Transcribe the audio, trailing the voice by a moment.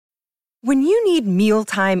When you need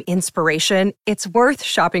mealtime inspiration, it's worth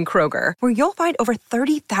shopping Kroger, where you'll find over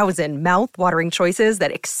 30,000 mouth-watering choices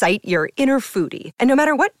that excite your inner foodie. And no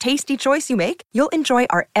matter what tasty choice you make, you'll enjoy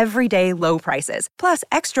our everyday low prices, plus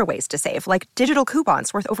extra ways to save, like digital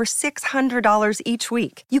coupons worth over $600 each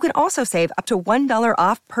week. You can also save up to $1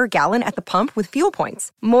 off per gallon at the pump with fuel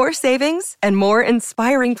points. More savings and more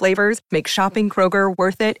inspiring flavors make shopping Kroger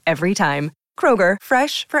worth it every time. Kroger,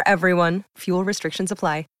 fresh for everyone. Fuel restrictions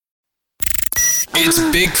apply. It's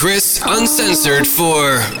Big Chris Uncensored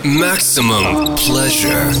for maximum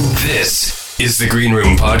pleasure. This is the Green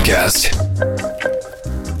Room Podcast.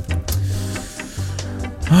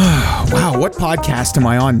 Wow, what podcast am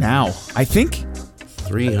I on now? I think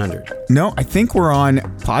 300. No, I think we're on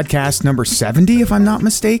podcast number 70, if I'm not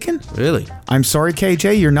mistaken. Really? I'm sorry,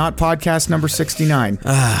 KJ, you're not podcast number 69.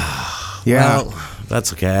 Yeah. Well,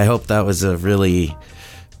 that's okay. I hope that was a really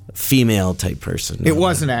female type person. It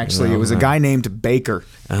wasn't actually. It was a guy named Baker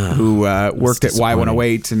who worked at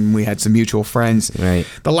Y108, and we had some mutual friends. Right.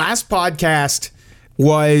 The last podcast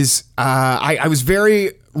was, I was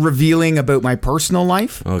very revealing about my personal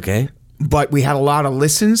life. Okay. But we had a lot of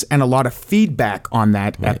listens and a lot of feedback on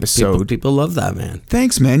that episode. People love that, man.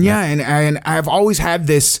 Thanks, man. Yeah, and I've always had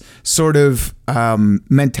this sort of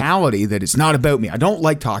mentality that it's not about me. I don't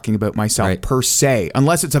like talking about myself per se,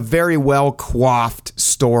 unless it's a very well coiffed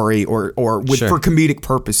story or for comedic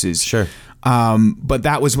purposes. Sure. But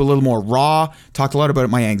that was a little more raw. Talked a lot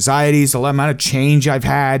about my anxieties, a lot amount of change I've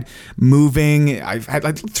had, moving. I've had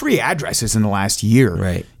like 3 addresses in the last year.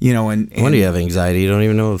 Right. You know, and when do you have anxiety? You don't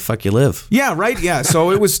even know where the fuck you live. Yeah, right. Yeah. So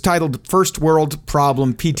it was titled First World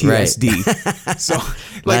Problem PTSD. So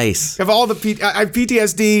nice. Of all the I have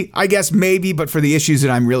PTSD, I guess maybe, but for the issues that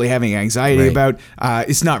I'm really having anxiety about,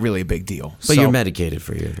 it's not really a big deal. But you're medicated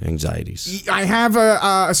for your anxieties. I have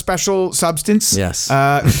a special substance. Yes.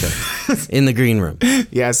 Okay. In the Green Room.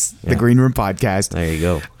 Yes, the Green Room Podcast. There you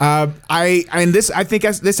go. I think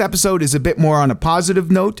this episode is a bit more on a positive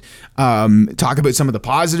note. Talk about some of the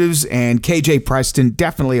positives, and KJ Preston,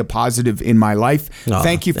 definitely a positive in my life. Oh,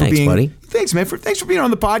 thanks for being, buddy. Thanks, man. Thanks for being on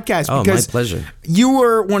the podcast. Oh, because my pleasure. You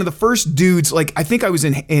were one of the first dudes. Like, I think I was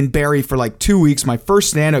in Barrie for like 2 weeks, my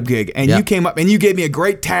first stand-up gig, and you came up and you gave me a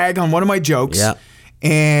great tag on one of my jokes. Yeah.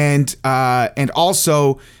 And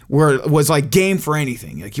also was like game for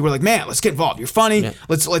anything. Like, you were like, man, let's get involved. You're funny. Yeah.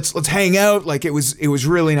 Let's hang out. Like, it was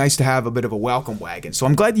really nice to have a bit of a welcome wagon. So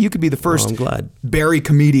I'm glad that you could be the first Barrie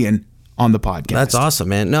comedian on the podcast. That's awesome,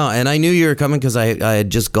 man. No, and I knew you were coming because I had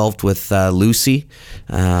just golfed with Lucy.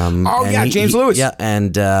 James Lewis. Yeah,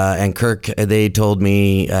 and Kirk. They told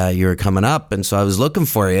me you were coming up, and so I was looking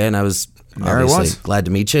for you, and I was. Glad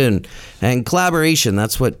to meet you, and collaboration.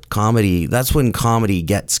 That's when comedy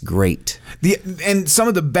gets great. And some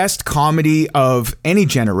of the best comedy of any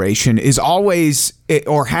generation is always,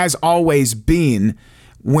 or has always been,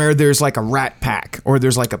 where there's like a rat pack, or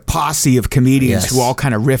there's like a posse of comedians who all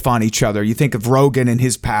kind of riff on each other. You think of Rogan and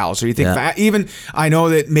his pals, or you think of even, I know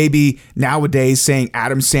that maybe nowadays saying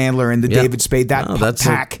Adam Sandler and the David Spade,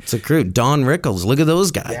 pack. It's a crew. Don Rickles, look at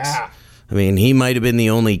those guys. Yeah. I mean, he might have been the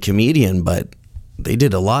only comedian, but they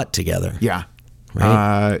did a lot together. Yeah.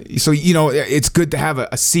 Right? So, you know, it's good to have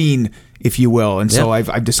a scene, if you will. And so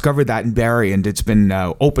I've discovered that in Barrie, and it's been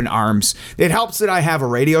open arms. It helps that I have a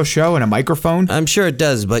radio show and a microphone. I'm sure it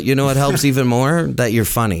does, but you know what helps even more? That you're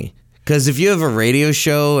funny. Because if you have a radio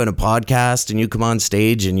show and a podcast and you come on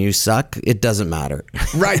stage and you suck, it doesn't matter.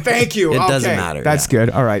 Right, thank you. It doesn't matter. That's good.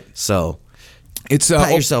 All right. So... It's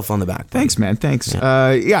pat yourself on the back. Buddy. Thanks, man. Thanks.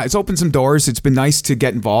 Yeah. It's opened some doors. It's been nice to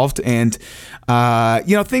get involved, and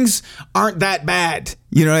you know, things aren't that bad.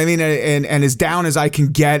 You know what I mean? And as down as I can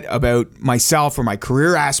get about myself or my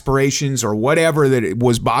career aspirations or whatever that it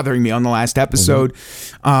was bothering me on the last episode.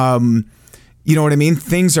 You know what I mean?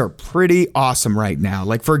 Things are pretty awesome right now.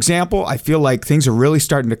 Like, for example, I feel like things are really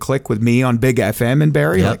starting to click with me on Big FM in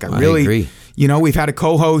Barrie. Yep, like, I really agree. You know, we've had a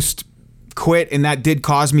co-host quit, and that did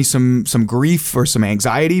cause me some grief or some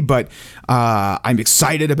anxiety, but I'm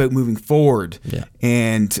excited about moving forward. Yeah.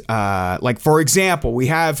 And like, for example, we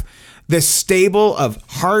have this stable of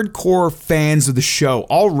hardcore fans of the show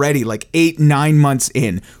already, like 8-9 months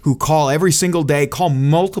in, who call every single day, call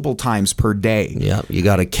multiple times per day. Yeah, you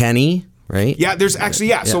got a Kenny, right? Yeah, there's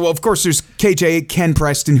actually, So, of course, there's KJ, Ken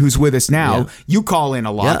Preston, who's with us now. Yeah. You call in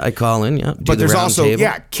a lot. Yeah, I call in, But there's also,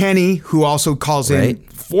 Kenny, who also calls in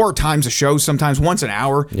 4 times a show, sometimes once an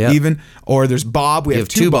hour even. Or there's Bob. We have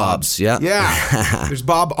 2 Bobs. Yeah. There's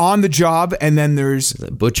Bob on the job, and then there's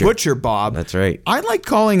Butcher Bob. That's right. I like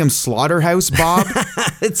calling him Slaughterhouse Bob.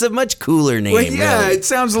 It's a much cooler name. Well, really. It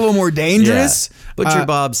sounds a little more dangerous. Yeah. Butcher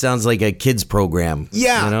Bob sounds like a kid's program.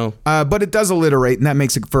 Yeah. You know? But it does alliterate, and that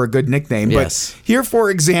makes it for a good nickname. Yes. But here, for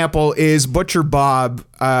example, is Butcher Bob,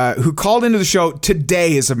 who called into the show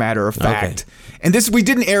today, as a matter of fact. Okay. And we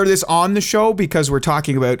didn't air this on the show because we're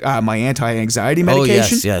talking about my anti-anxiety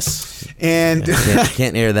medication. Oh, yes. And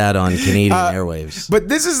can't air that on Canadian airwaves. But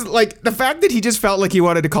this is like the fact that he just felt like he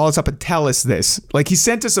wanted to call us up and tell us this. Like he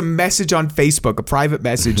sent us a message on Facebook, a private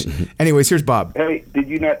message. Anyways, here's Bob. Hey, did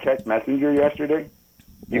you not check Messenger yesterday?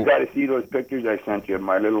 You got to see those pictures I sent you of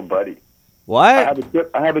my little buddy. What?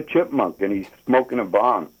 I have a chipmunk, and he's smoking a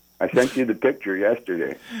bong. I sent you the picture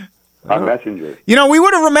yesterday on Messenger. You know, we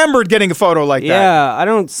would have remembered getting a photo like that. Yeah, I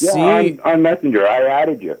don't see. On Messenger. I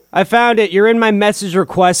added you. I found it. You're in my message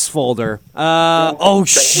requests folder. Oh,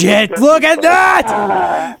 shit. Look at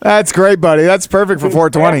that! That's great, buddy. That's perfect for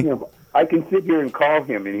 420. I can sit here and call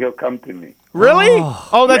him, and he'll come to me. Really?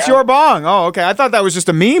 Oh, that's your bong. Oh, okay. I thought that was just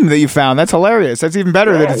a meme that you found. That's hilarious. That's even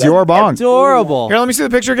better that it's your bong. Adorable. Here, let me see the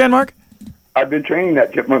picture again, Mark. I've been training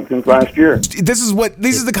that chipmunk since last year.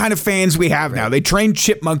 These are the kind of fans we have now. They train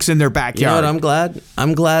chipmunks in their backyard. You know what?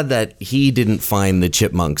 I'm glad that he didn't find the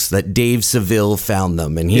chipmunks, that Dave Seville found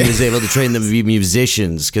them, and he was able to train them to be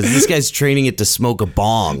musicians, because this guy's training it to smoke a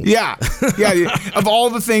bong. Yeah. Of all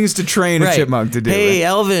the things to train a chipmunk to do. Hey,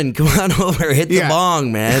 Elvin, come on over, hit the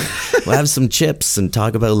bong, man. We'll have some chips and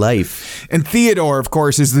talk about life. And Theodore, of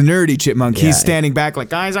course, is the nerdy chipmunk. He's standing back like,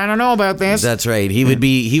 guys, I don't know about this. That's right. He would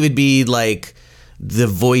be like the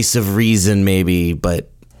voice of reason, maybe,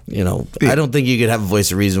 but you know, I don't think you could have a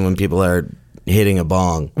voice of reason when people are hitting a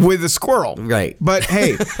bong with a squirrel, right? But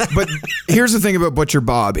hey, here's the thing about Butcher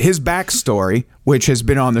Bob: his backstory, which has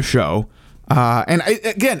been on the show. And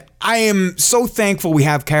I am so thankful we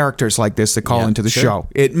have characters like this that call into the show.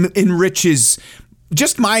 It enriches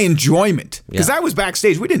just my enjoyment, because I was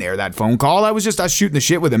backstage. We didn't air that phone call. I was just us shooting the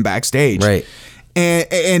shit with him backstage, right?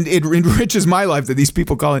 And it enriches my life that these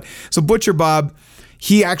people call it. So Butcher Bob,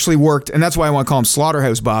 he actually worked, and that's why I want to call him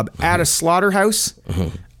Slaughterhouse Bob, at a slaughterhouse.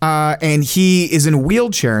 And he is in a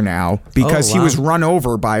wheelchair now because he was run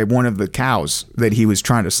over by one of the cows that he was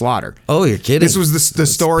trying to slaughter. Oh, you're kidding. This was the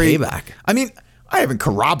story. Payback. I mean, I haven't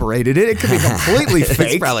corroborated it. It could be completely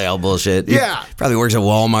fake. It's probably all bullshit. Yeah. He probably works at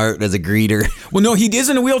Walmart as a greeter. Well, no, he is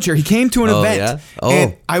in a wheelchair. He came to an event. Yeah?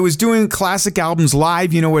 And I was doing Classic Albums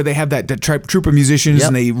Live, you know, where they have that troupe of musicians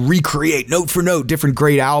and they recreate note for note different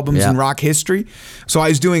great albums in rock history. So I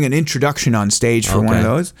was doing an introduction on stage for one of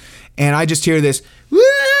those. And I just hear this, woo,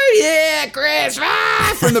 yeah, Chris,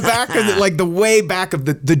 from the back of the way back of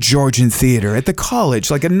the Georgian Theater at the college,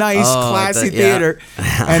 like a nice, classy theater.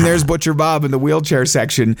 And there's Butcher Bob in the wheelchair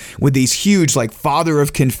section with these huge, like, Father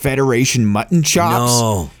of Confederation mutton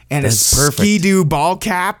chops. And a skidoo ball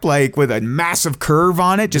cap, like, with a massive curve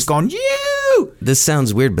on it, just going, you. This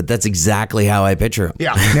sounds weird, but that's exactly how I picture him.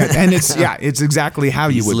 Yeah. And it's exactly how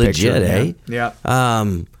you would picture him.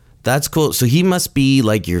 Yeah. That's cool. So he must be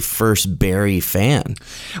like your first Barry fan.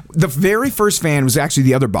 The very first fan was actually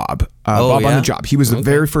the other Bob, Bob on the Job. He was the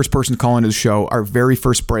very first person to call into the show, our very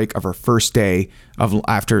first break of our first day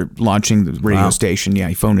after launching the radio station. Yeah,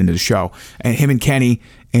 he phoned into the show. And him and Kenny,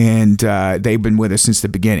 and they've been with us since the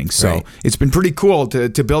beginning. So it's been pretty cool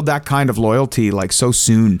to build that kind of loyalty like so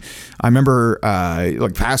soon. I remember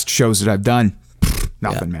like past shows that I've done.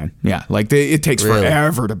 Nothing, man. Yeah, like it takes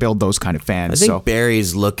forever to build those kind of fans. I think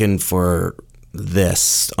Barry's looking for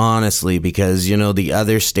this, honestly, because, you know, the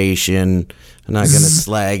other station, I'm not going to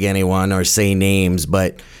slag anyone or say names,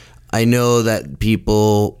 but I know that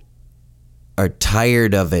people are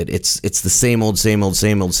tired of it. It's the same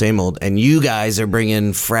old, and you guys are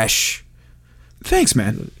bringing fresh. Thanks,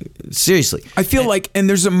 man. Seriously. I feel like, and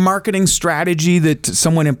there's a marketing strategy that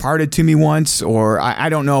someone imparted to me once, or I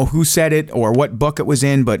don't know who said it or what book it was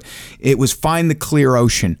in, but it was Find the Clear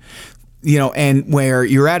Ocean. You know, and where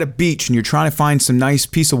you're at a beach and you're trying to find some nice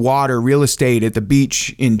piece of water, real estate at the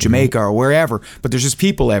beach in Jamaica or wherever, but there's just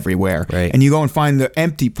people everywhere. Right. And you go and find the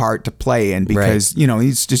empty part to play in because, you know,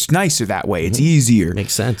 it's just nicer that way. It's easier.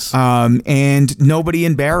 Makes sense. And nobody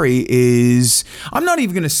in Barrie is, I'm not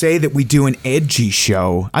even going to say that we do an edgy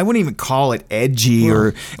show. I wouldn't even call it edgy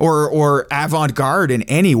or avant-garde in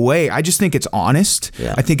any way. I just think it's honest.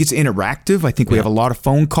 Yeah. I think it's interactive. I think we have a lot of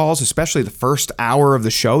phone calls, especially the first hour of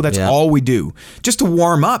the show. That's all we do just to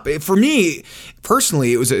warm up. For me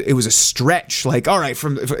personally, it was a stretch. Like, all right,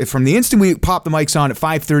 from the instant we pop the mics on at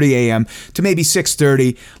 5:30 a.m. to maybe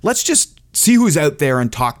 6:30, let's just see who's out there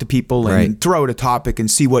and talk to people and Right. throw out a topic and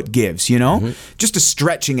see what gives, Just a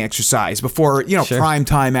stretching exercise before, Sure. prime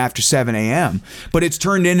time after 7 a.m. But it's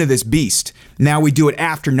turned into this beast. Now we do it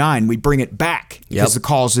after 9. We bring it back because the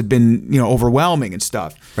calls have been, overwhelming and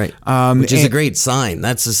stuff. Right. Which is a great sign.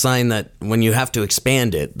 That's a sign that when you have to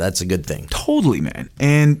expand it, that's a good thing. Totally, man.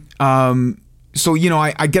 And so,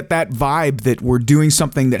 I get that vibe that we're doing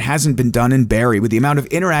something that hasn't been done in Barrie with the amount of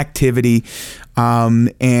interactivity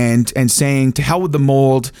and saying to hell with the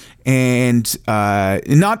mold. And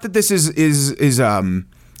not that this is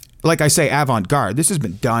like I say, avant-garde. This has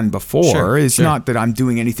been done before. Sure, it's not that I'm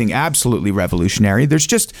doing anything absolutely revolutionary. There's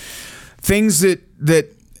just things that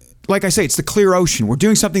like I say, it's the clear ocean. We're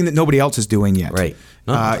doing something that nobody else is doing yet. Right.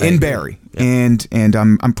 No, in Barrie. Yeah. And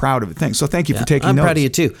I'm proud of it. Thanks. So thank you for taking notes. I'm proud of you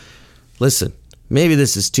too. Listen, maybe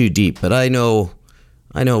this is too deep, but I know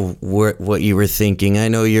what you were thinking. I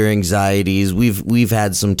know your anxieties. We've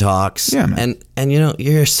had some talks. Yeah, man. And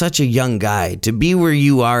you're such a young guy. To be where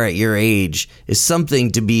you are at your age is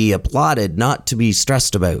something to be applauded, not to be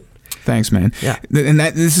stressed about. Thanks, man. Yeah.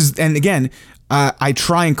 And again, I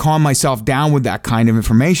try and calm myself down with that kind of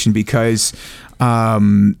information because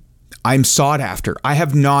I'm sought after. I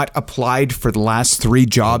have not applied for the last 3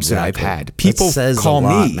 jobs that I've had. People that says call a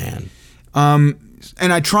lot, me, man.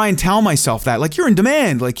 and I try and tell myself that, like, you're in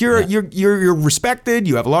demand, like you're respected,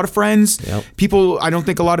 you have a lot of friends. Yep. People, I don't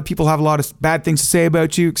think a lot of people have a lot of bad things to say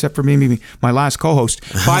about you, except for maybe my last co-host.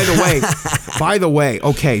 By the way,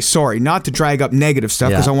 okay, sorry, not to drag up negative stuff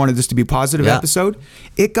because I wanted this to be a positive episode.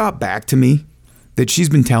 It got back to me that she's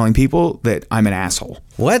been telling people that I'm an asshole.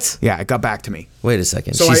 What? Yeah, it got back to me. Wait a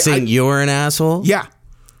second. So She's saying you're an asshole? Yeah.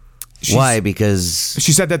 Why? Because...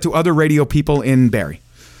 She said that to other radio people in Barrie.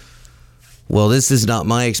 Well, this is not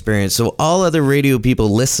my experience. So all other radio people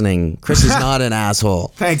listening, Chris is not an asshole.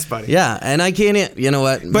 Thanks, buddy. Yeah, and I can't, you know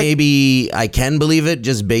what, maybe I can believe it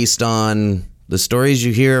just based on the stories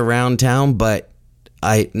you hear around town, but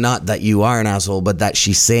not that you are an asshole, but that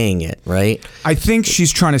she's saying it, right? I think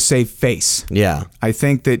she's trying to save face. Yeah. I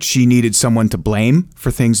think that she needed someone to blame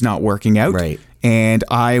for things not working out. Right. And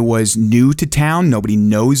I was new to town. Nobody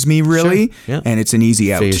knows me really. Sure. Yeah. And it's an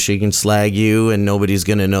easy out. So she can slag you and nobody's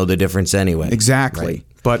going to know the difference anyway. Exactly. Right.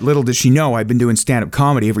 But little does she know, I've been doing stand-up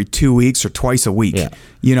comedy every 2 weeks or twice a week,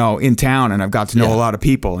 in town, and I've got to know a lot of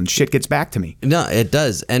people, and shit gets back to me. No, it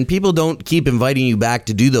does. And people don't keep inviting you back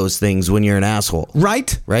to do those things when you're an asshole.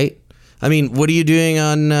 Right? Right? I mean, what are you doing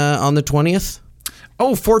on the 20th?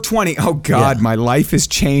 Oh, 420. Oh, God, my life has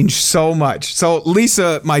changed so much. So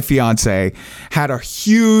Lisa, my fiance, had a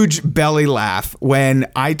huge belly laugh when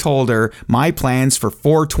I told her my plans for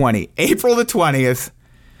 420, April the 20th.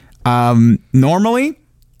 Normally,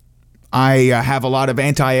 I have a lot of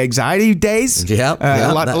anti-anxiety days. Yeah,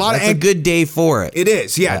 that's a good day for it. It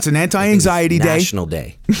is. Yeah, it's an anti-anxiety day. National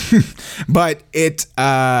Day. But it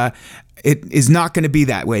is not going to be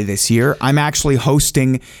that way this year. I'm actually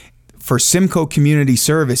hosting for Simcoe Community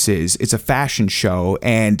Services. It's a fashion show,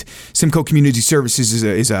 and Simcoe Community Services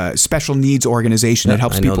is a special needs organization that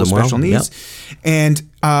helps people with special needs. Yep. And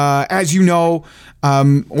as you know,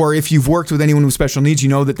 or if you've worked with anyone with special needs, you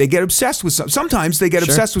know that they get obsessed with sometimes they get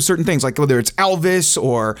obsessed with certain things, like whether it's Elvis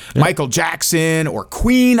or Michael Jackson or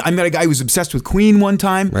Queen. I met a guy who was obsessed with Queen one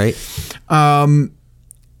time. Right.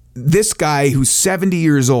 This guy who's 70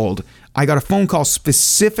 years old, I got a phone call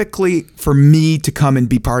specifically for me to come and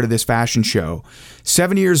be part of this fashion show.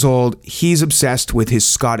 70 years old, he's obsessed with his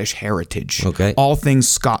Scottish heritage. Okay. All things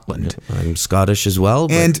Scotland. I'm Scottish as well,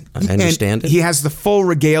 but I understand it. He has the full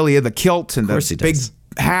regalia, the kilt and the big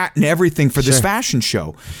hat and everything for this fashion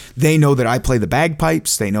show. They know that I play the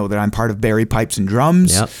bagpipes. They know that I'm part of Barrie Pipes and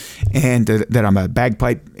Drums, and that I'm a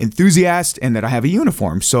bagpipe enthusiast, and that I have a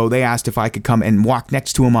uniform. So they asked if I could come and walk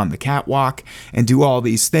next to him on the catwalk and do all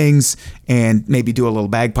these things and maybe do a little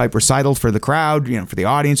bagpipe recital for the crowd, for the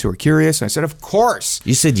audience who are curious. I said, of course.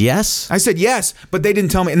 You said yes? I said yes, but they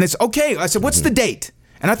didn't tell me. And it's okay. I said, what's the date?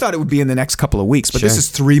 And I thought it would be in the next couple of weeks, but this is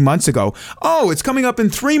 3 months ago. Oh, it's coming up in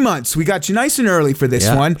 3 months. We got you nice and early for this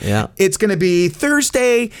one. Yeah. It's going to be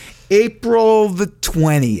Thursday, April the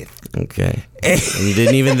 20th. Okay. And you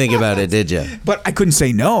didn't even think about it, did you? But I couldn't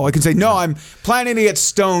say no. I could say, no, I'm planning to get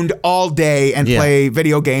stoned all day and play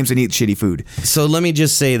video games and eat shitty food. So let me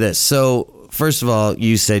just say this. So first of all,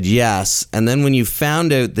 you said yes, and then when you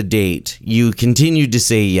found out the date, you continued to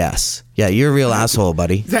say yes. Yeah, you're a real asshole,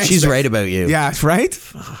 buddy. Thanks, She's right about you. Yeah, right?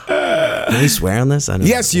 Can we swear on this? I don't know.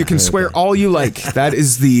 Yes, you can swear all you like. That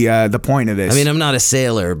is the point of this. I mean, I'm not a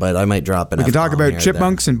sailor, but I might drop it. We can talk about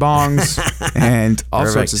chipmunks and bongs and all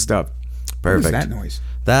sorts of stuff. Perfect. What was that noise?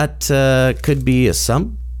 That could be a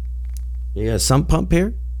sump. You got a sump pump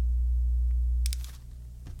here?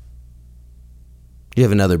 You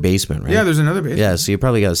have another basement, right? Yeah, there's another basement. Yeah, so you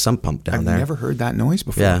probably got a sump pump down there. I've never heard that noise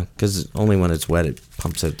before. Yeah, because only when it's wet it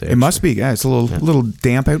pumps out there. It must be. Yeah, it's a little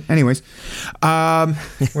damp out. Anyways, where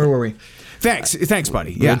were we? Thanks,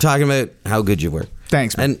 buddy. Yeah, We're talking about how good you were.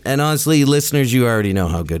 Thanks, man. And honestly, listeners, you already know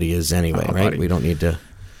how good he is anyway, right? buddy. We don't need to.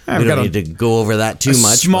 I've We got don't need to go over that too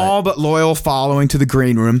much. Small but loyal following to the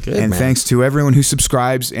Green Room, and man. thanks to everyone who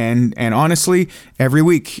subscribes. And honestly, every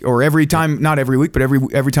week or every time, not every week, but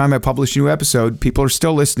every time I publish a new episode, people are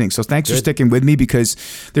still listening. So thanks for sticking with me, because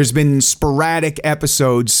there's been sporadic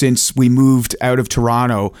episodes since we moved out of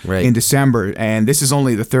Toronto in December, and this is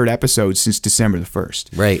only the third episode since December the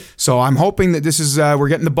 1st. Right. So I'm hoping that this is we're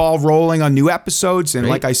getting the ball rolling on new episodes, and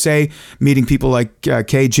like I say, meeting people like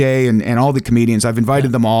KJ and all the comedians. I've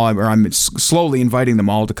invited them all, or I'm slowly inviting them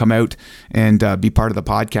all to come out and be part of the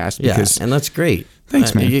podcast. Because and that's great.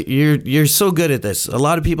 Thanks, man. You're so good at this. A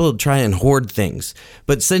lot of people try and hoard things,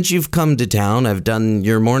 but since you've come to town, I've done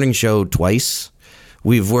your morning show twice.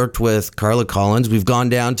 We've worked with Carla Collins. We've gone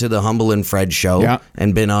down to the Humble and Fred show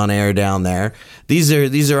and been on air down there. These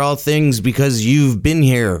are all things because you've been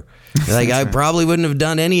here. Like, I probably wouldn't have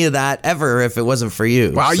done any of that ever if it wasn't for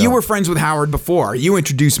you. Well, you were friends with Howard before. You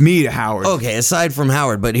introduced me to Howard. Okay, aside from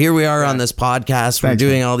Howard, but here we are on this podcast. We're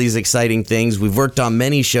doing all these exciting things. We've worked on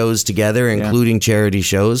many shows together, including charity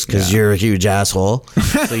shows, because you're a huge asshole.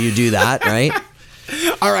 So you do that, right?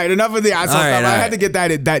 All right, enough of the asshole stuff. I had to get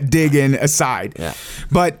that dig in aside. Yeah.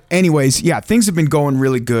 But anyways, things have been going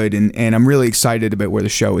really good, and I'm really excited about where the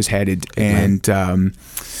show is headed. And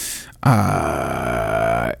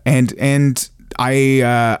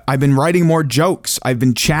I've been writing more jokes. I've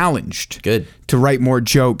been challenged to write more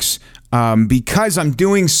jokes because I'm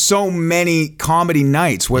doing so many comedy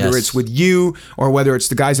nights, whether it's with you or whether it's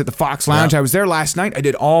the guys at the Fox Lounge. I was there last night. I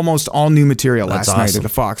did almost all new material last night at the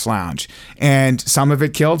Fox Lounge, and some of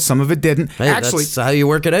it killed, some of it didn't. Hey, actually, that's how you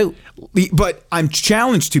work it out. But I'm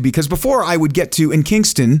challenged to, because before I would get to in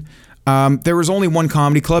Kingston. There was only one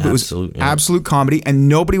comedy club. It was Absolute Comedy, and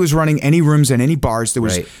nobody was running any rooms and any bars. There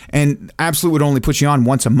was, and Absolute would only put you on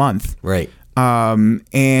once a month. Right.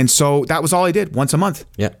 And so that was all I did, once a month.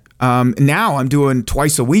 Yeah. Now I'm doing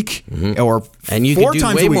twice a week, or and you 4 could do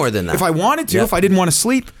times way a week more than that if I wanted to. If I didn't want to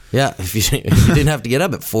sleep. Yeah. If you didn't have to get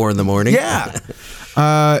up at 4 a.m. Yeah.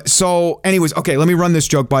 So anyways, okay, let me run this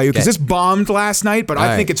joke by you, because this bombed last night, but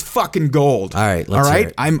I think it's fucking gold. All right, let's hear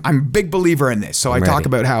it. I'm a big believer in this. So I talk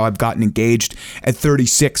about how I've gotten engaged at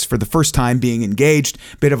 36 for the first time being engaged,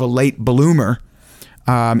 bit of a late bloomer.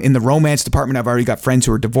 In the romance department, I've already got friends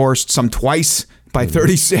who are divorced, some twice by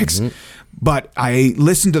 36. But I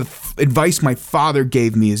listened to the advice my father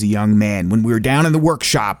gave me as a young man when we were down in the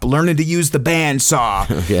workshop learning to use the bandsaw.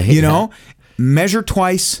 You know, measure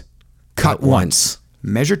twice, cut once.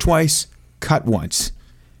 Measure twice, cut once.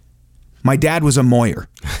 My dad was a Moyer.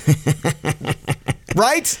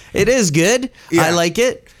 Right? It is good. Yeah. I like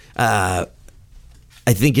it. I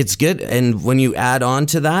think it's good. And when you add on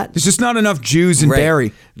to that, there's just not enough Jews in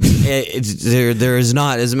Barrie. There is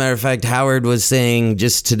not. As a matter of fact, Howard was saying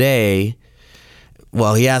just today,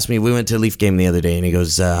 well, he asked me, we went to a Leaf game the other day, and he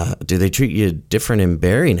goes, do they treat you different in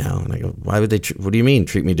Barrie now? And I go, why would they, what do you mean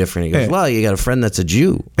treat me different? He goes, well, you got a friend that's a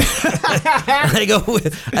Jew. I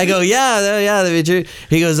go, yeah, they true.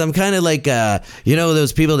 He goes, I'm kind of like,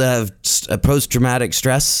 those people that have post-traumatic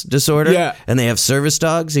stress disorder, and they have service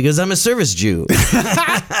dogs. He goes, I'm a service Jew.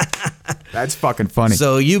 That's fucking funny.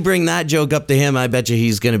 So you bring that joke up to him, I bet you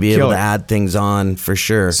he's going to be able to add things on for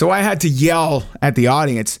sure. So I had to yell at the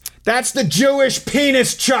audience, that's the Jewish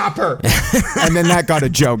penis chopper. And then that got a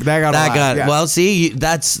joke. That got well, see,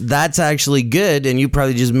 that's actually good, and you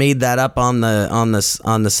probably just made that up on the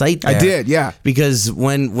site there. I did, yeah. Because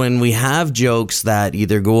when we have jokes that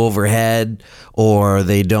either go overhead or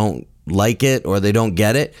they don't like it or they don't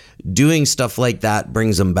get it, doing stuff like that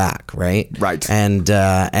brings them back, right? Right. And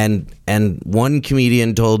one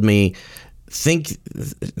comedian told me, think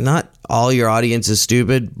not all your audience is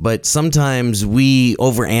stupid, but sometimes we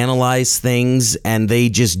overanalyze things and they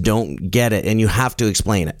just don't get it, and you have to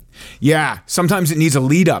explain it. Yeah, sometimes it needs a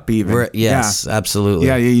lead up even. Yes, absolutely.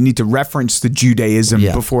 Yeah, you need to reference the Judaism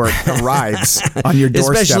before it arrives on your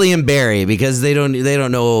doorstep. Especially in Barrie, because they don't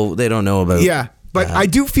know about. Yeah. But I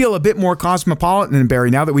do feel a bit more cosmopolitan in Barrie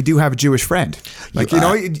now that we do have a Jewish friend. Like,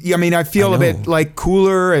 I feel a bit like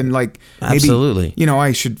cooler and like maybe, absolutely.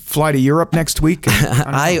 I should fly to Europe next week.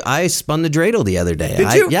 I spun the dreidel the other day.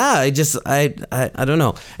 Did you? I don't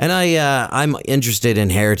know. And I'm interested in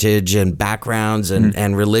heritage and backgrounds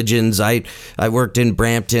and religions. I worked in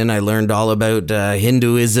Brampton. I learned all about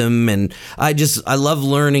Hinduism, and I love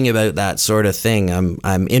learning about that sort of thing.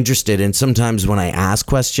 I'm interested, and sometimes when I ask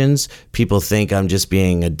questions, people think I'm just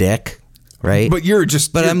being a dick, right? But you're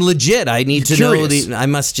I'm legit. I need to curious. know. I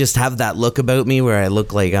must just have that look about me where I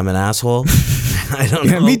look like I'm an asshole. I don't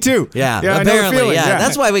know. Yeah, me too. Yeah, I know the apparently. feeling, Yeah, yeah.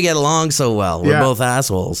 that's why we get along so well. We're both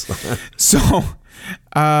assholes. So,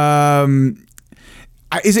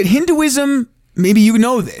 is it Hinduism? Maybe you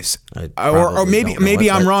know this, or maybe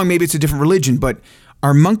I'm wrong. Maybe it's a different religion. But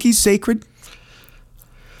are monkeys sacred?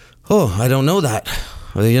 Oh, I don't know that.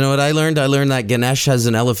 Well, you know what I learned? I learned that Ganesh has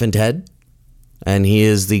an elephant head, and he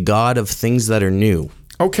is the god of things that are new.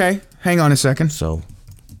 Okay, hang on a second. So,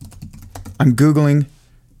 I'm Googling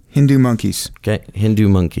Hindu monkeys. okay, Hindu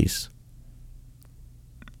monkeys.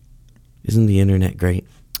 Isn't the internet great?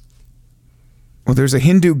 Well, there's a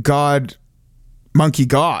Hindu god, monkey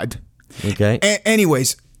god. Okay.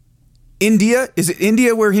 Anyways, India, is it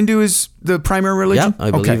India where Hindu is the primary religion? Yeah,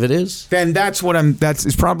 I believe it is. Then that's what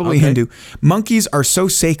it's probably Okay. Hindu. Monkeys are so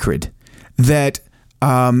sacred that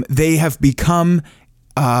they have become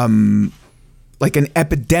like an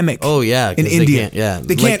epidemic. Oh yeah, in 'cause India.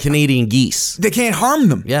 They can't, like Canadian geese. They can't harm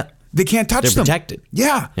them. Yeah. They can't touch They're them. protected.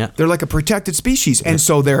 Yeah. Yeah. They're like a protected species. And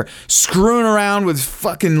so they're screwing around with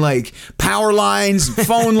fucking like power lines,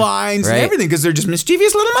 phone lines, and Right. everything because they're just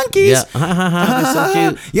mischievous little monkeys. Yeah, they're so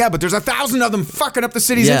cute. Yeah, but there's 1,000 of them fucking up the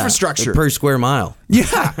city's infrastructure. per square mile.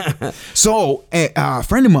 Yeah. So a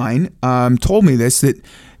friend of mine told me this, that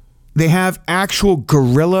they have actual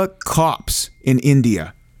gorilla cops in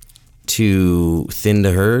India. To thin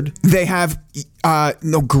the herd. They have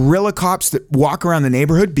gorilla cops that walk around the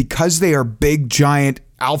neighborhood because they are big, giant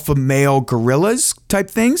alpha male gorillas type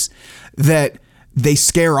things that they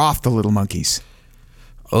scare off the little monkeys.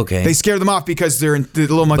 Okay. They scare them off because the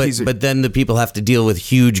little monkeys. But then the people have to deal with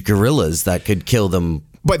huge gorillas that could kill them.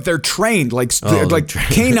 But they're trained like they're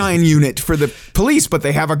canine unit for the police, but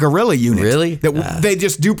they have a gorilla unit. Really? That they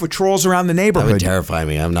just do patrols around the That neighborhood. would terrify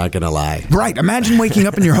me. I'm not gonna lie. Right. Imagine waking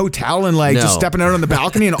up in your hotel and No. just stepping out on the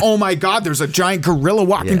balcony and oh my God, there's a giant gorilla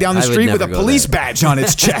walking down the I would street with a never go police there. badge on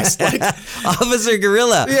its chest. Like, Officer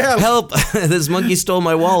Gorilla, Yeah. help! This monkey stole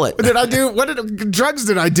my wallet. what did I do? Drugs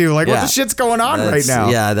did I do? Like, what Yeah. the shit's going on right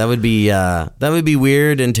now? Yeah, that would be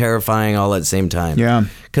weird and terrifying all at the same time. Yeah.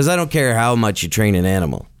 Because I don't care how much you train an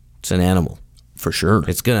animal. It's an animal. For sure.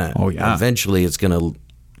 It's gonna. Oh, yeah. Eventually, it's gonna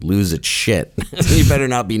lose its shit. You better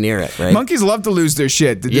not be near it, right? Monkeys love to lose their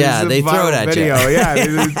shit. There's Yeah, a they throw it viral at video. you. Yeah,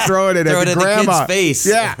 they throw it at Throw it the at grandma. the kid's face.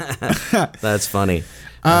 Yeah. That's funny.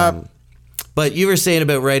 But you were saying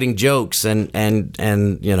about writing jokes and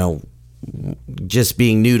you know, just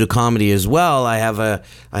being new to comedy as well. I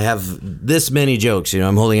have this many jokes. You know,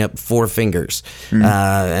 I'm holding up 4 fingers,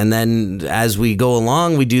 and then as we go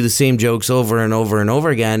along, we do the same jokes over and over and over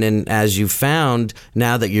again. And as you found,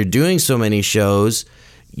 now that you're doing so many shows,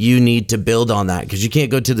 you need to build on that because you can't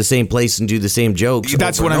go to the same place and do the same jokes.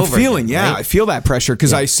 That's over what and I'm over feeling. again, Yeah, right? I feel that pressure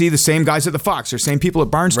because I see the same guys at the Fox or same people at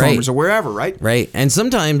Barnstormers Right. or wherever, right? Right. And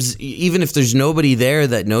sometimes, even if there's nobody there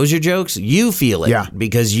that knows your jokes, you feel it. Yeah.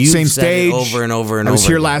 Because you've Same said stage. it over and over and I over. was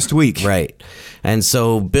here again. last week. Right. And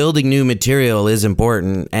so building new material is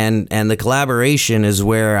important, and the collaboration is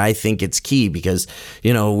where I think it's key because,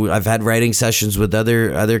 you know, I've had writing sessions with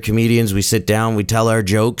other comedians. We sit down, we tell our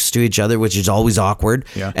jokes to each other, which is always awkward.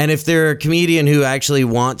 Yeah. And if they're a comedian who actually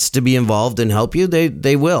wants to be involved and help you,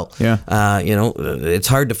 they will. Yeah. You know, it's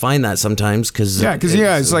hard to find that sometimes because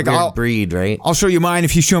it's like a weird I'll breed, right? I'll show you mine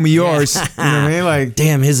if you show me yours. You know what I mean? Like,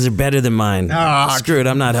 Damn, his are better than mine. Ah, Screw it,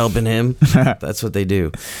 I'm not helping him. That's what they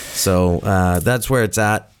do. So that's where it's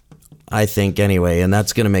at, I think, anyway, and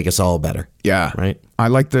that's going to make us all better. yeah, Right. I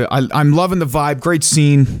like I'm loving the vibe. Great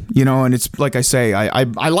scene, you know, and it's like I say, I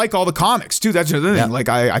like all the comics too. That's another thing. Yeah. Like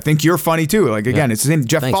I think you're funny too. Like again, it's in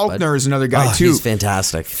Jeff Thanks, Faulkner bud. is another guy Oh, too. He's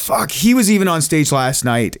fantastic. Fuck, he was even on stage last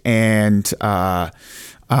night, and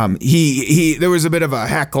he there was a bit of a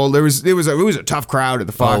heckle. It was a tough crowd at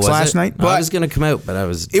the Fox was last it? night, I but was going to come out, but I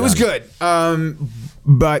was. it was done. good.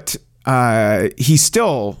 But he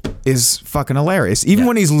still is fucking hilarious. Even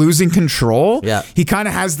when he's losing control, Yeah. he kind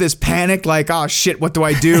of has this panic, like, oh shit, what do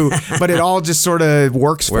I do? But it all just sort of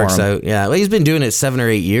works for him. out. Yeah. Well, he's been doing it 7 or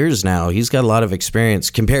 8 years now. He's got a lot of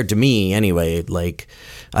experience compared to me, anyway. Like,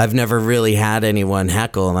 I've never really had anyone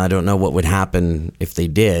heckle, and I don't know what would happen if they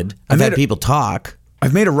did. I've had people talk.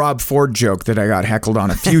 I've made a Rob Ford joke that I got heckled on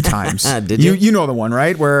a few times. Did you? You know the one,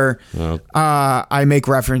 right? Where I make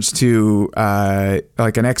reference to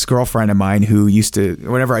like an ex-girlfriend of mine who used to,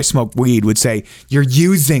 whenever I smoked weed, would say, "You're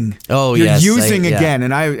using. Oh, you're yes, using yeah. again."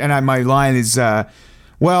 And I my line is,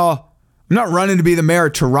 "Well, I'm not running to be the mayor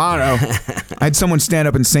of Toronto." I had someone stand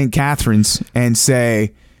up in St. Catharines and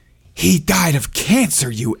say, He died of cancer,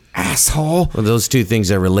 you asshole. Well, those two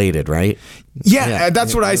things are related, right? Yeah,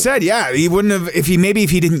 that's what I said. Yeah, he wouldn't have if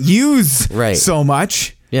he didn't use so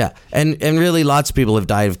much. Yeah, and really, lots of people have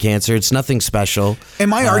died of cancer. It's nothing special. And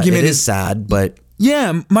my argument is sad, but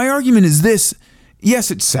yeah, my argument is this: yes,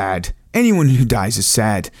 it's sad. Anyone who dies is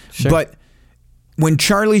sad, but when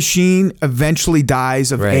Charlie Sheen eventually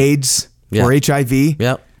dies of AIDS or HIV,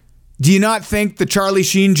 do you not think the Charlie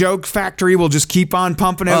Sheen joke factory will just keep on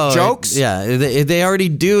pumping out jokes? Yeah, they already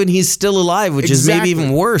do, and he's still alive, which is maybe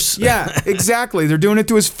even worse. Yeah, exactly. They're doing it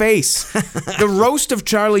to his face. The roast of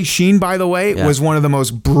Charlie Sheen, by the way, was one of the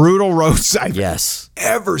most brutal roasts I've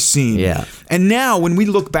ever seen. Yeah. And now, when we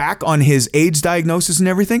look back on his AIDS diagnosis and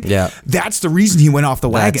everything, that's the reason he went off the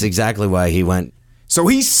wagon. That's exactly why he went. So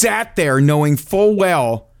he sat there knowing full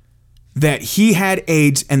well that he had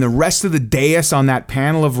AIDS, and the rest of the dais on that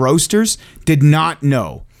panel of roasters did not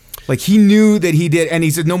know. Like, he knew that he did, and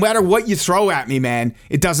he said, no matter what you throw at me, man,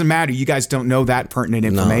 it doesn't matter. You guys don't know that pertinent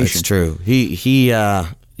information. No, it's true. He I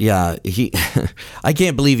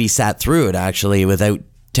can't believe he sat through it, actually, without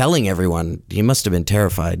telling everyone. He must have been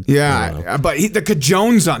terrified. Yeah, but the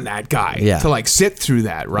cajones on that guy to, like, sit through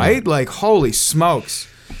that, right? Like, holy smokes.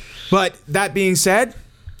 But that being said,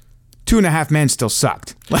 2.5 Men still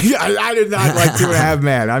sucked. Like, I did not like 2.5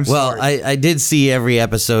 Men. I'm sorry. Well, I did see every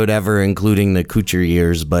episode ever, including the Kutcher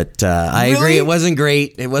years, but I agree, it wasn't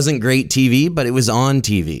great. It wasn't great TV, but it was on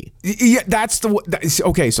TV. Yeah,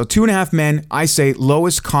 okay, so 2.5 Men, I say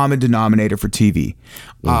lowest common denominator for TV.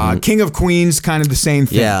 King of Queens, kind of the same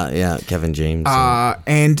thing. Yeah, Kevin James.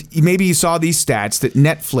 And maybe you saw these stats that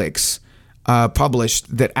Netflix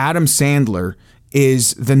published that Adam Sandler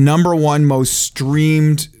is the number one most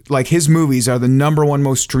streamed, like his movies are the number one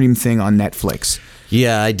most streamed thing on Netflix.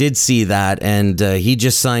 Yeah, I did see that, and he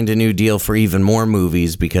just signed a new deal for even more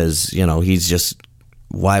movies because, he's just,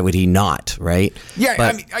 why would he not, right? Yeah,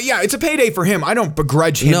 but, it's a payday for him. I don't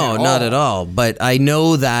begrudge him No, not at all. But I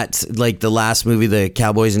know that, like, the last movie, the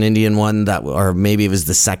Cowboys and Indian one, or maybe it was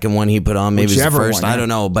the second one he put on, maybe Whichever it was the first, one, I don't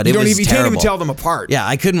know, but you was You terrible. can't even tell them apart. Yeah,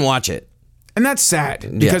 I couldn't watch it. And that's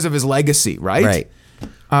sad because of his legacy, right?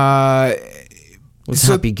 Right.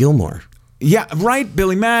 Happy Gilmore. Yeah, right.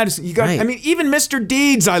 Billy Madison. You got. Right. I mean, even Mr.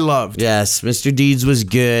 Deeds, I loved. Yes, Mr. Deeds was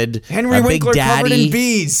good. Henry Winkler covered in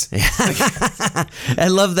bees. I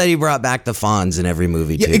love that he brought back the Fonz in every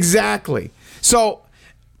movie too. Yeah, exactly. So,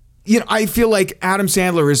 I feel like Adam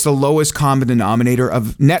Sandler is the lowest common denominator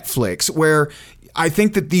of Netflix, where I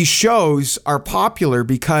think that these shows are popular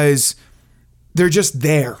because they're just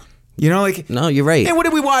there. No, you're right. Hey, what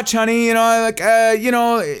did we watch, honey?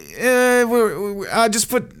 Just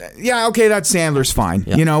put, okay, that's Sandler's fine.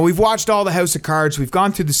 Yeah. We've watched all the House of Cards. We've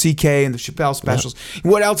gone through the CK and the Chappelle specials. Yeah.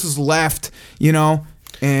 What else is left?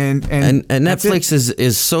 And Netflix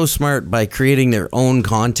is so smart by creating their own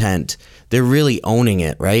content. They're really owning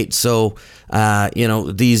it, right? So,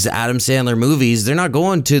 these Adam Sandler movies, they're not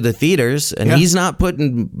going to the theaters, and he's not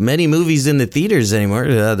putting many movies in the theaters anymore,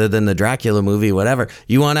 other than the Dracula movie, whatever.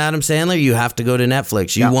 You want Adam Sandler, you have to go to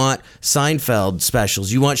Netflix. You want Seinfeld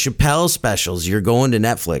specials, you want Chappelle specials, you're going to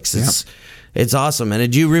Netflix. It's awesome. And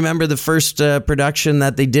did you remember the first production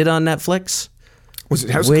that they did on Netflix? Was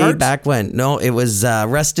it House of Cards? Way back when. No, it was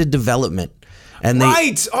Arrested Development. And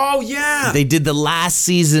they did the last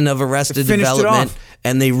season of Arrested Development,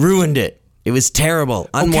 and they ruined it. It was terrible,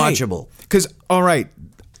 unwatchable. Because, all right,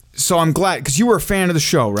 so I'm glad, because you were a fan of the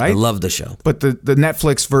show, right? I love the show. But the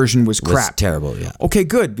Netflix version was crap. It was terrible, yeah. Okay,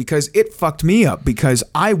 good, because it fucked me up, because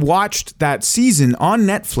I watched that season on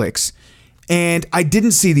Netflix, and I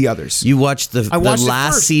didn't see the others. You watched the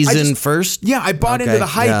last season first? Yeah, I bought into the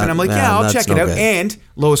hype, and I'm like, I'll check it out. Good. And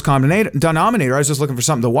lowest common denominator, I was just looking for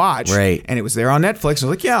something to watch. Right. And it was there on Netflix. I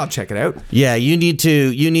was like, I'll check it out. Yeah, you need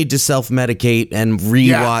to self-medicate and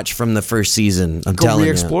rewatch from the first season. I'm telling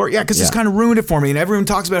you. Re-explore. Yeah, because it's kind of ruined it for me. And everyone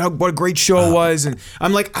talks about what a great show it was. And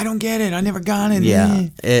I'm like, I don't get it. I never got it. Yeah,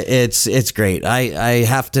 it's great. I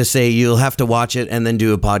have to say, you'll have to watch it and then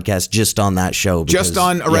do a podcast just on that show. Just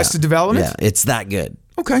on Arrested Development? Yeah, it's that good.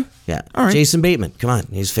 Okay. Yeah. All right. Jason Bateman. Come on.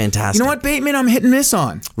 He's fantastic. You know what, Bateman? I'm hit and miss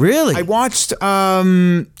on. Really? I watched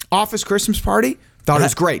Office Christmas Party. Thought it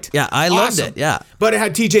was great. Yeah, I loved it. Yeah. But it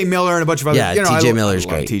had TJ Miller and a bunch of other. Yeah, TJ Miller's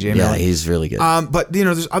great. TJ Miller. Yeah, he's really good. But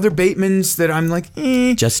there's other Batemans that I'm like,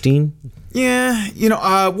 Justine?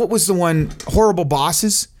 Yeah. What was the one? Horrible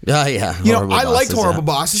Bosses. Oh, yeah. You know, Horrible I liked Bosses, Horrible yeah.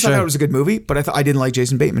 Bosses. Sure. I thought it was a good movie, but I didn't like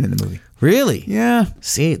Jason Bateman in the movie. Really? Yeah.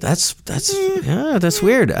 See, that's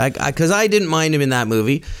weird. Because I didn't mind him in that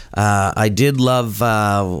movie. I did love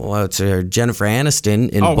what's her Jennifer Aniston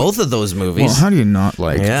in both of those movies. Well, how do you not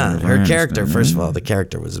like? Yeah, Jennifer her Aniston? character. First of all, the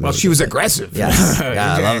character was amazing. Well, she was aggressive. Yes.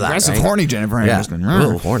 Yeah, I love that. Aggressive, right? horny Jennifer Yeah.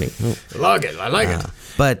 Aniston. Ooh, horny. Ooh. Like it. I like it.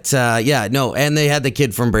 But no, and they had the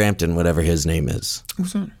kid from Brampton, whatever his name is.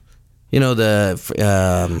 Who's that? You know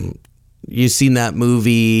you seen that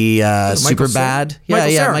movie Super Bad?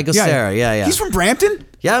 Cera. Michael Cera. Yeah. He's from Brampton?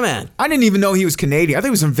 Yeah, man. I didn't even know he was Canadian. I thought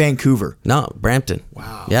he was from Vancouver. No, Brampton.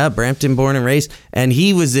 Wow. Yeah, Brampton, born and raised, and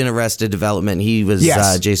he was in Arrested Development. He was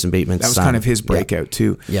Jason Bateman's That was son. kind of his breakout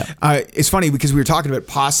too. Yeah. It's funny because we were talking about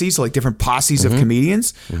posses, like different posses Mm-hmm. of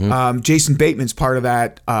comedians. Jason Bateman's part of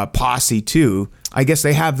that posse too. I guess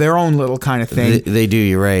they have their own little kind of thing They do.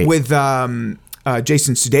 You're right. with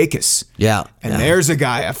Jason Sudeikis. Yeah. And yeah. there's a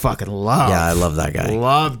guy I fucking love. Yeah, I love that guy.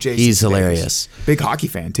 Love Jason. He's Sudeikis. hilarious. Big hockey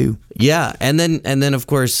fan too. Yeah, and then of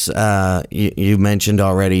course you mentioned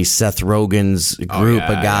already Seth Rogen's group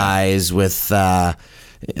of guys with what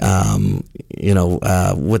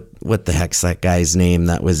the heck's that guy's name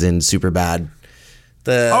that was in Superbad?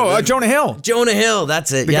 Jonah Hill. Jonah Hill,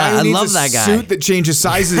 that's it. The guy who I needs love a that guy. suit that changes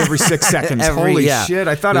sizes every 6 seconds. Holy shit!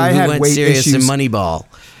 I thought I Who had went weight serious issues. in Moneyball.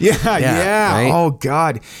 Yeah. right? Oh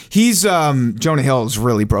God, he's Jonah Hill's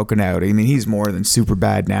really broken out. I mean, he's more than super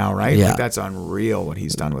bad now, right? Yeah. Like, that's unreal what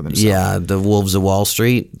he's done with himself. Yeah, the Wolves of Wall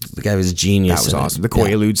Street. The guy was genius. That was in it. awesome. The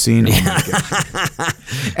Quaalude scene. Oh my God.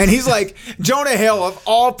 And he's like, Jonah Hill, of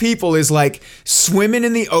all people, is like swimming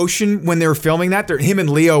in the ocean when they were filming that. Him and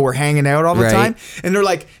Leo were hanging out all the Right. time. And they're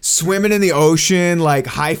like swimming in the ocean, like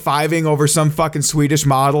high-fiving over some fucking Swedish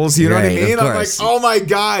models. You know what I Right, of mean? I'm like, course. oh my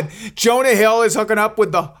God. Jonah Hill is hooking up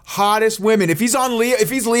with the hottest women. If he's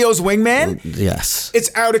Leo's wingman, Yes.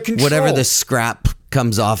 it's out of control. Whatever the scrap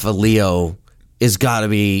comes off of Leo is got to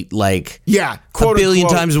be like Yeah, a quote billion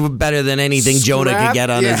unquote. times better than anything Jonah Scrap? could get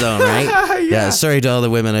on his Yeah. own, right? Yeah. Sorry to all the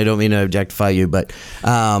women. I don't mean to objectify you, but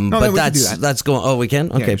no, we can do that. that's going. Oh, we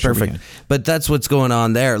can. Okay, sure we perfect. can. But that's what's going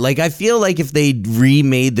on there. Like I feel like if they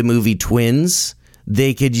remade the movie Twins,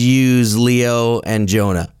 they could use Leo and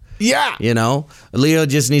Jonah. Yeah. You know, Leo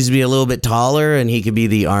just needs to be a little bit taller, and he could be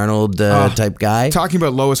the Arnold type guy. Talking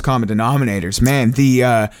about lowest common denominators, man,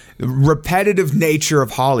 the repetitive nature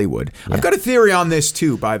of Hollywood. I've got a theory on this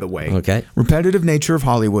too, by the way. Okay. Repetitive nature of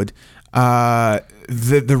Hollywood.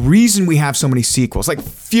 The reason we have so many sequels, like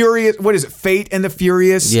Furious, what is it? Fate and the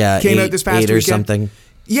Furious came out this past 8 or weekend. something.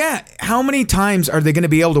 Yeah, how many times are they going to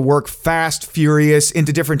be able to work Fast, Furious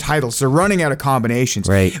into different titles? They're running out of combinations.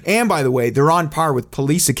 Right. And by the way, they're on par with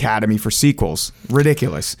Police Academy for sequels.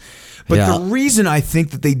 Ridiculous. But Yeah. the reason I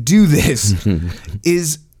think that they do this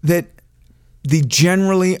is that the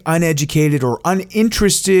generally uneducated or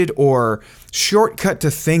uninterested or shortcut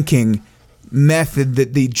to thinking method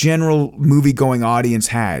that the general movie-going audience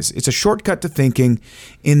has. It's a shortcut to thinking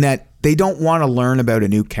in that they don't want to learn about a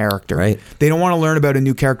new character. Right. They don't want to learn about a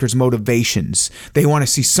new character's motivations. They want to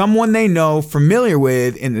see someone they know, familiar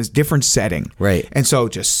with, in this different setting. Right. And so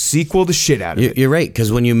just sequel the shit out of it. You're right,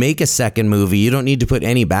 because when you make a second movie, you don't need to put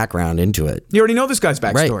any background into it. You already know this guy's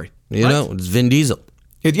Right. backstory. You know, it's Vin Diesel.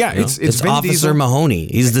 It's It's Vin Officer Diesel. Mahoney.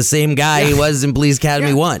 He's the same guy he was in Police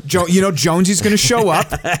Academy 1. Jonesy's going to show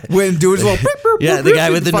up when do his little Yeah, the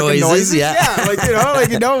guy with the fucking noises, yeah.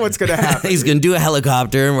 you know what's going to happen. He's going to do a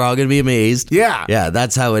helicopter and we're all going to be amazed. Yeah. Yeah,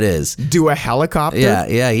 that's how it is. Do a helicopter.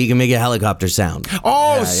 Yeah, he can make a helicopter sound.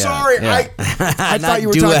 Oh, sorry. yeah. I Not thought you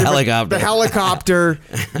were do a talking helicopter. about the helicopter,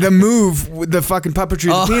 the move, with the fucking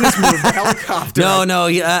puppetry, the penis move, the helicopter. No,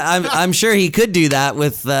 I'm sure he could do that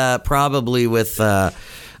with probably with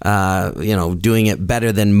doing it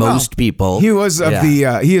better than most people. He was of he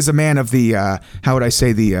is a man of the how would I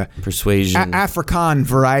say the persuasion. Afrikaan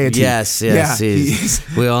variety. Yes. Yeah,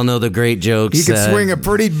 We all know the great jokes. he could swing a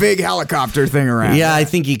pretty big helicopter thing around. Yeah, I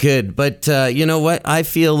think he could. But you know what? I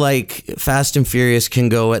feel like Fast and Furious can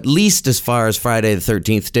go at least as far as Friday the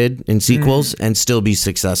 13th did in sequels and still be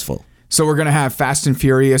successful. So we're gonna have Fast and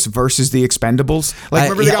Furious versus the Expendables. Like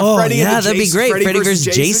remember they got Freddy and the that'd be Jason, great. Freddy versus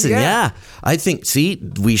Jason. Yeah. Yeah. I think. See,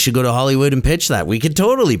 we should go to Hollywood and pitch that. We could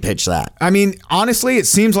totally pitch that. I mean, honestly, it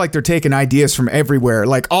seems like they're taking ideas from everywhere,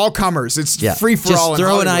 like all comers. It's Yeah, free for just all. in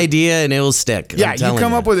throw an Hollywood. idea and it will stick. Yeah, I'm you telling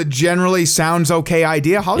come up with a generally sounds okay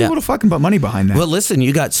idea. Hollywood Yeah. will fucking put money behind that. Well, listen,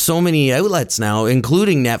 you got so many outlets now,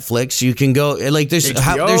 including Netflix. You can go there's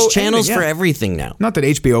HBO, there's channels anything, for yeah. everything now. Not that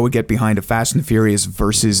HBO would get behind a Fast and Furious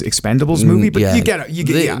versus Expendables. Expendables movie, but you get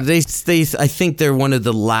it. They, I think they're one of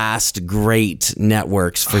the last great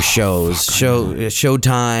networks for shows.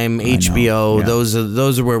 Showtime, HBO. Yeah.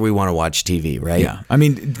 Those are where we want to watch TV, right? Yeah. I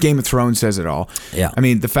mean, Game of Thrones says it all. Yeah. I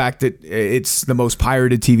mean, the fact that it's the most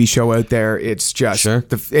pirated TV show out there, it's just,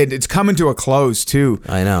 it's coming to a close too.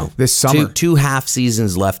 I know. This summer. Two half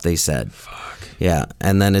seasons left, they said. Yeah,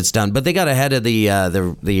 and then it's done. But they got ahead of the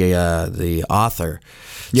author.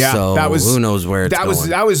 Yeah, so that was, who knows where it's going.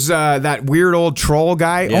 That was that weird old troll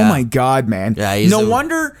guy. Yeah. Oh my God, man! Yeah, no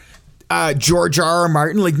wonder George R.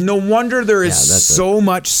 Martin. Like, no wonder there is so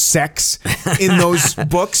much sex in those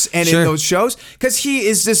books and in those shows, because he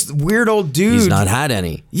is this weird old dude. He's not had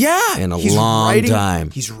any. Yeah, in a long time.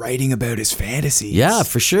 He's writing about his fantasies. Yeah,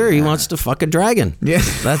 for sure. He wants to fuck a dragon. Yeah,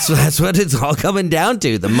 that's what it's all coming down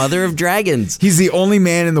to. The mother of dragons. He's the only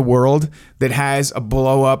man in the world that has a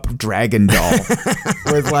blow up dragon doll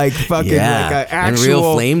with like fucking like an actual and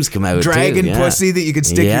real flames come out dragon too. pussy that you can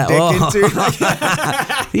stick your dick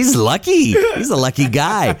into. He's lucky. He's a lucky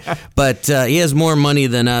guy, but he has more money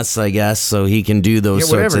than us, I guess, so he can do those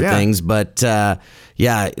sorts of things. But that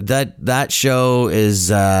show is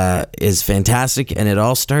fantastic, and it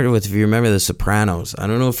all started with, if you remember, The Sopranos. I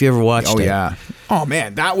don't know if you ever watched it. Oh yeah. Oh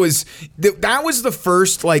man, that was the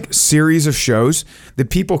first like series of shows that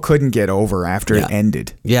people couldn't get over after it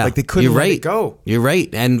ended. Yeah, like they couldn't let it go. You're right.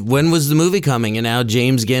 And when was the movie coming? And now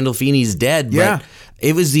James Gandolfini's dead. Yeah. But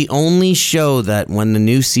it was the only show that when the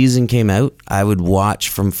new season came out, I would watch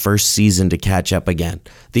from first season to catch up again.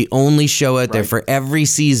 The only show out there for every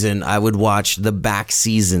season, I would watch the back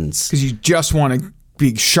seasons. Because you just want to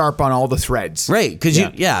be sharp on all the threads. Right, because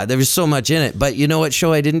there was so much in it. But you know what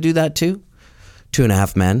show I didn't do that to?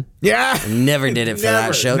 2.5 Men. Yeah. I never did it for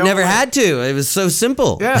that show. Never had to. It was so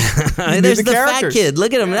simple. Yeah. There's the fat kid.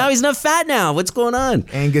 Look at him. Now he's not fat now. What's going on?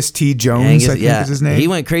 Angus T. Jones, I think is his name. He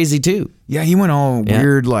went crazy too. Yeah, he went all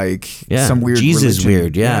weird, like some weird Jesus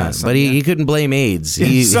religion. weird, but he couldn't blame AIDS.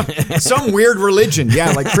 Some weird religion,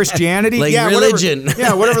 like Christianity. Like religion.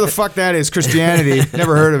 Whatever the fuck that is, Christianity.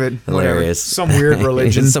 Never heard of it. Hilarious. Some weird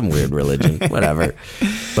religion. Some weird religion, whatever.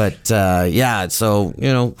 But so,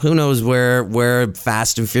 who knows where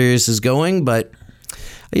Fast and Furious is going, but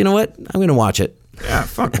you know what? I'm going to watch it. Yeah,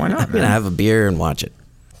 fuck, why not? I'm going to have a beer and watch it.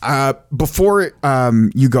 Before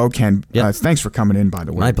you go, Ken, thanks for coming in, by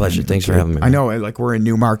the way. My pleasure. Thanks for having me. I know, like, we're in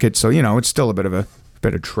Newmarket, so, it's still a bit of a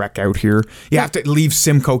trek out here. You have to leave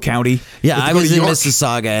Simcoe County. Yeah, I was in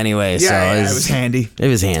Mississauga anyway, so it was handy. It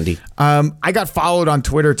was handy. I got followed on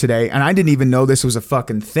Twitter today, and I didn't even know this was a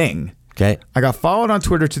fucking thing. Okay. I got followed on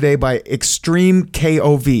Twitter today by Extreme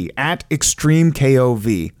KOV, at Extreme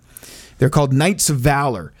KOV. They're called Knights of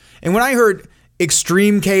Valor. And when I heard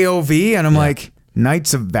Extreme KOV, and I'm like,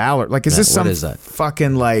 Knights of Valor. Like, is this some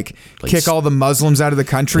fucking like kick all the Muslims out of the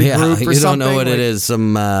country group or something? You don't know what it is.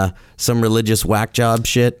 Some religious whack job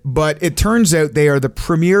shit. But it turns out they are the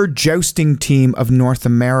premier jousting team of North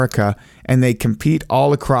America, and they compete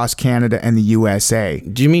all across Canada and the USA.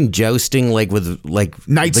 Do you mean jousting like with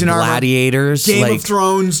Knights in gladiators? Game of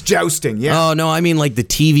Thrones jousting, yeah. Oh, no, I mean like the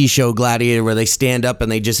TV show Gladiator where they stand up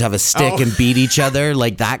and they just have a stick and beat each other,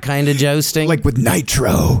 like that kind of jousting? Like with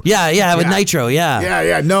Nitro. Yeah, with Nitro, yeah.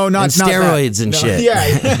 Yeah, no, not steroids and shit.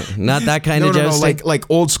 Yeah. Not that kind of jousting? No, like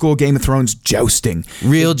old school Game of Thrones jousting.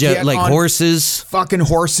 Real jousting, like horses? Fucking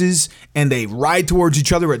horses, and they ride towards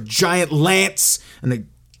each other with a giant lance, and they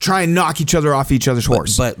try and knock each other off each other's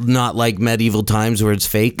horse. But not like medieval times where it's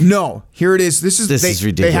fake? No. Here it is. This is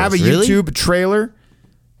ridiculous. They have a YouTube trailer.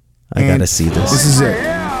 I gotta see this. This is it.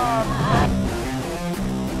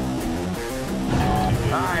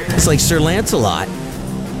 It's like Sir Lancelot.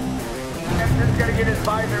 Just gotta get his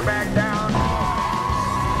visor back down.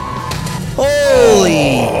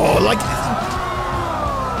 Holy!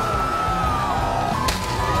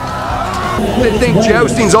 They think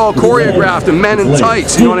jousting's all choreographed and men in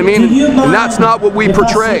tights, you know what I mean? And that's not what we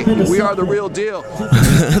portray. We are the real deal.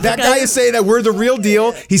 That guy is saying that we're the real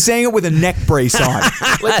deal. He's saying it with a neck brace on.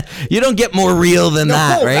 You don't get more real than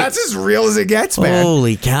that, right? That's as real as it gets, man.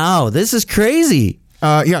 Holy cow, this is crazy.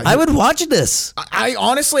 I would watch this. I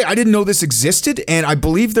honestly, I didn't know this existed, and I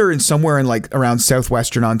believe they're in somewhere in like around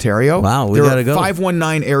southwestern Ontario. Wow, we gotta go.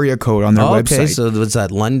 519 area code on their website. Okay, so what's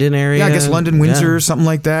that, London area? Yeah, I guess London, Windsor, something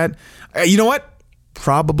like that. You know what?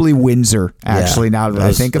 Probably Windsor, actually, now that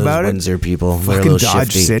I think about it. Windsor people. Fucking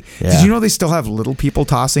Dodge City. Yeah. Did you know they still have little people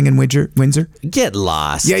tossing in Windsor? Get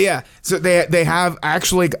lost. Yeah. So they have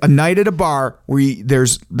actually a night at a bar where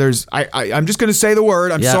there's I'm just going to say the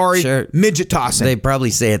word. I'm sorry. Sure. Midget tossing. They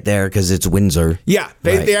probably say it there because it's Windsor. Yeah.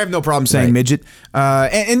 They have no problem saying midget.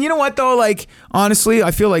 And you know what, though? Like, honestly,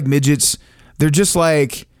 I feel like midgets, they're just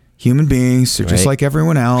like, human beings. They're just like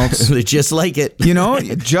everyone else. They're just like it. You know,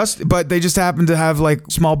 but they just happen to have like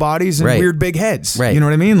small bodies and weird big heads. Right. You know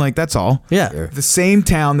what I mean? Like, that's all. Yeah. The same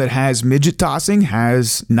town that has midget tossing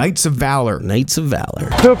has Knights of Valor. Knights of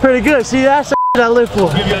Valor. Feel pretty good. See, that's the I live for.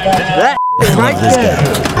 That right there.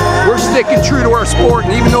 We're sticking true to our sport,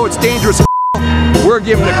 and even though it's dangerous, we're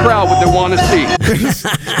giving the crowd what they want to see.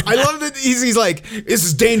 I love that he's like, this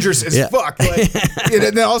is dangerous as fuck. Like, and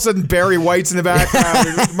then all of a sudden, Barry White's in the background.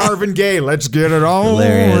 and Marvin Gaye, let's get it on.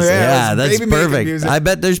 Hilarious. Yeah, that's perfect. I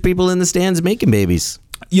bet there's people in the stands making babies.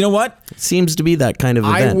 You know what? It seems to be that kind of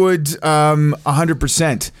event. I would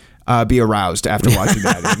 100%. Be aroused after watching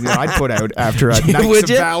that. You know, I'd put out after a Knights of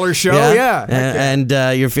Valor show. Yeah. And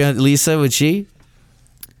your fiance, Lisa, would she?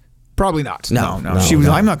 Probably not. No. She was.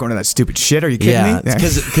 I'm not going to that stupid shit. Are you kidding me?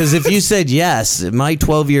 Because if you said yes, my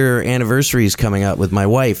 12-year anniversary is coming up with my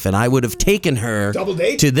wife, and I would have taken her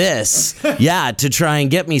to this, to try and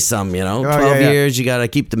get me some. You know, 12 years, you got to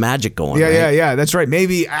keep the magic going. Yeah. That's right.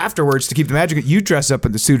 Maybe afterwards, to keep the magic, you dress up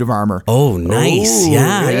in the suit of armor. Oh, nice.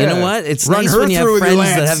 Yeah. You know what? It's nice when you have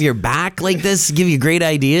friends that have your back like this, give you great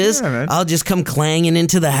ideas. I'll just come clanging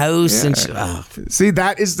into the house and see,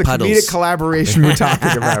 that is the comedic collaboration we're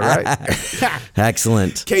talking about, right?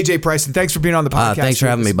 Excellent. KJ Preston, thanks for being on the podcast. Thanks for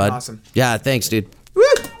having me, bud. Awesome. Yeah, thanks, dude. Woo!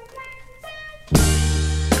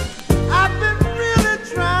 I've been really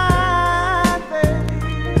trying,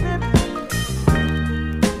 baby,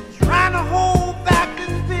 trying to hold back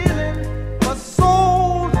this feeling for so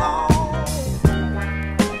long.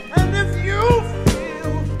 And if you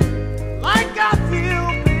feel like I feel,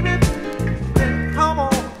 baby, then come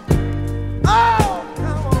on. Oh,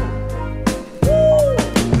 come on. Woo!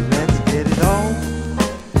 Let's get it on.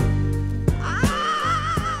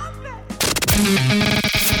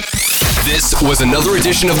 This was another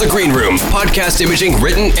edition of The Green Room, podcast imaging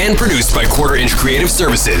written and produced by Quarter Inch Creative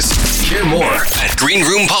Services. Hear more at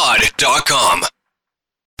greenroompod.com.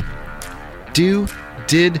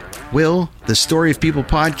 Will, the Story of People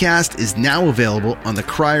podcast is now available on the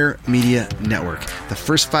Crier Media Network. The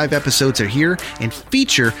first 5 episodes are here and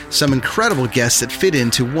feature some incredible guests that fit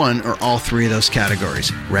into one or all 3 of those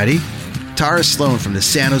categories. Ready? Tara Sloan from the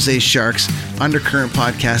San Jose Sharks Undercurrent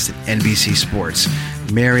podcast at NBC Sports.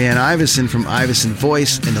 Marianne Iveson from Iveson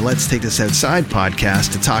Voice and the Let's Take This Outside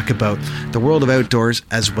podcast to talk about the world of outdoors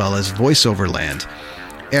as well as voiceover land.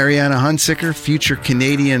 Ariana Hunsicker, future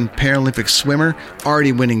Canadian Paralympic swimmer,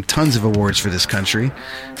 already winning tons of awards for this country.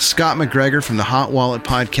 Scott McGregor from the Hot Wallet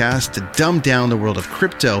podcast to dumb down the world of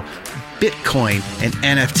crypto, Bitcoin, and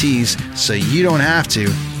NFTs so you don't have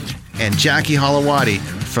to. And Jackie Holowati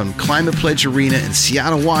from Climate Pledge Arena in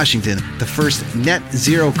Seattle, Washington, the first net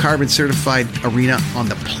zero carbon certified arena on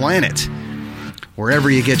the planet. Wherever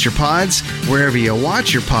you get your pods, wherever you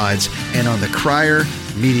watch your pods, and on the Crier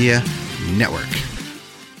Media Network.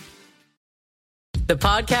 The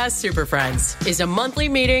Podcast Super Friends is a monthly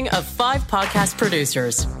meeting of 5 podcast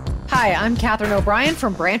producers. Hi, I'm Catherine O'Brien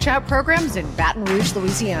from Branch Out Programs in Baton Rouge,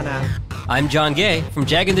 Louisiana. I'm John Gay from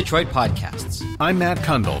Jag and Detroit Podcasts. I'm Matt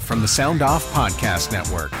Kundle from the Sound Off Podcast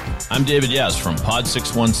Network. I'm David Yaz from Pod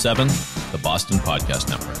 617, the Boston Podcast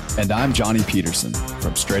Network. And I'm Johnny Peterson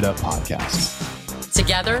from Straight Up Podcasts.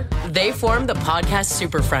 Together, they form the Podcast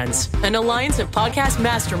Super Friends, an alliance of podcast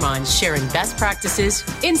masterminds sharing best practices,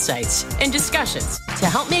 insights, and discussions to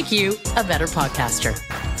help make you a better podcaster.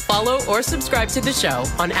 Follow or subscribe to the show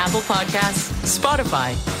on Apple Podcasts,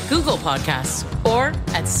 Spotify, Google Podcasts, or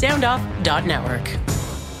at soundoff.network.